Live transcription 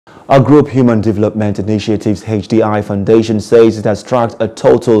A Group Human Development Initiatives HDI Foundation says it has tracked a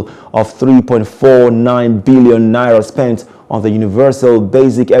total of 3.49 billion naira spent on the Universal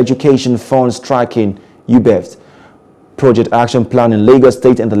Basic Education Funds tracking UBEFT project action plan in Lagos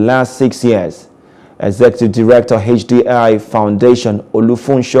State in the last 6 years. Executive Director HDI Foundation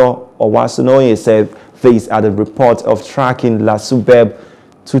Olufunsho Owasunoye said these are the report of tracking LASUBEB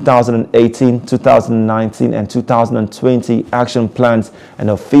 2018, 2019 and 2020 action plans and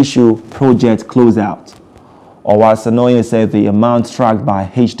official project closeout. Owasunoye said the amount tracked by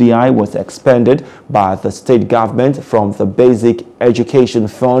HDI was expended by the state government from the basic education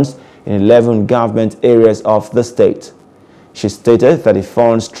funds in 11 government areas of the state. She stated that the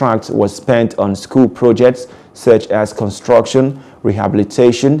funds tracked was spent on school projects such as construction,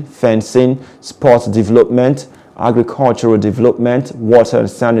 rehabilitation, fencing, sports development, agricultural development, water and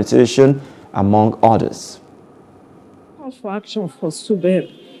sanitation, among others. Call for action for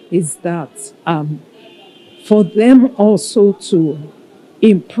SUBEB is that for them also to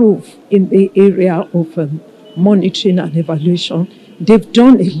improve in the area of monitoring and evaluation. They've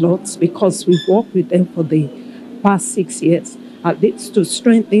done a lot because we've worked with them for the past 6 years, at least to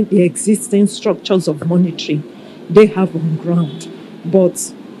strengthen the existing structures of monitoring they have on ground,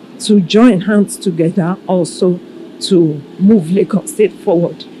 but to join hands together also to move Lagos State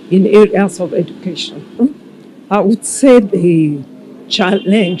forward in areas of education. I would say the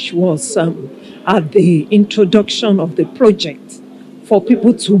challenge was at the introduction of the project for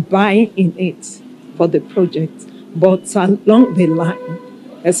people to buy in it for the project, but along the line,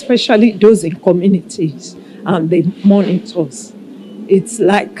 especially those in communities and the monitors, it's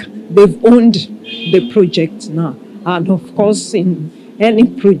like they've owned the project now. And of course, in any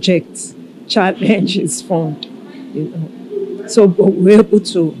project, challenge is found, So we're able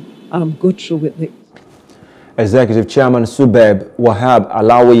to go through with it. Executive Chairman SUBEB Wahab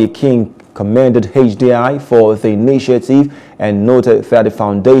Alawi King commended HDI for the initiative and noted that the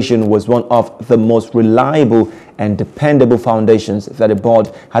foundation was one of the most reliable and dependable foundations that the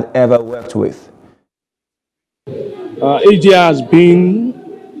board had ever worked with. HDI has been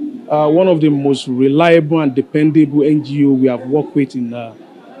one of the most reliable and dependable NGO we have worked with in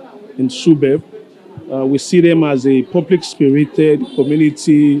SUBEB. We see them as a public-spirited,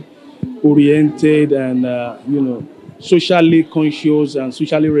 community-oriented, and socially conscious and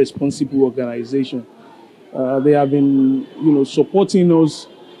socially responsible organization. They have been, supporting us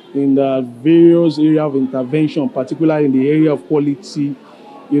in the various areas of intervention, particularly in the area of quality,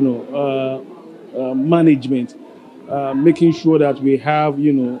 management, making sure that we have,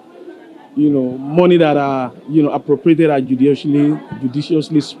 money that are, appropriated and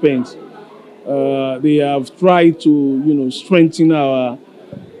judiciously spent. They have tried to, strengthen our,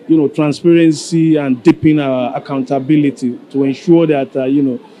 transparency and deepen our accountability to ensure that,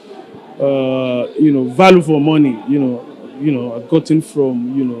 value for money, gotten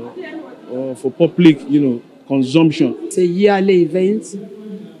from, for public, consumption. It's a yearly event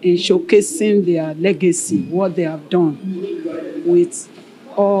in showcasing their legacy, what they have done with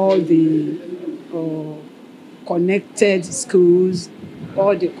all the connected schools,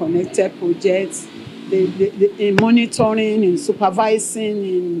 all the connected projects, in monitoring, in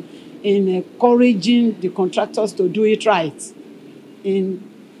supervising, in encouraging the contractors to do it right, in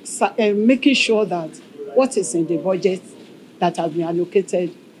making sure that what is in the budget that has been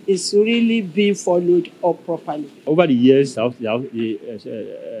allocated is really being followed up properly. Over the years,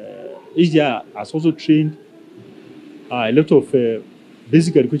 HDI has also trained a lot of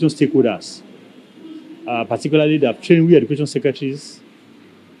basic education stakeholders. Particularly, they have trained we education secretaries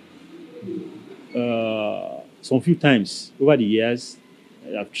some few times over the years.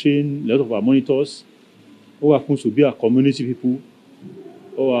 They have trained a lot of our monitors who happens to be our community people,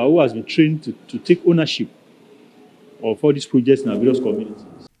 or who has been trained to take ownership of all these projects in our various communities.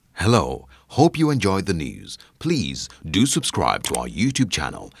 Hello, hope you enjoyed the news. Please do subscribe to our YouTube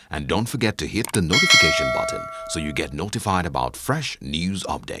channel and don't forget to hit the notification button so you get notified about fresh news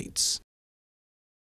updates.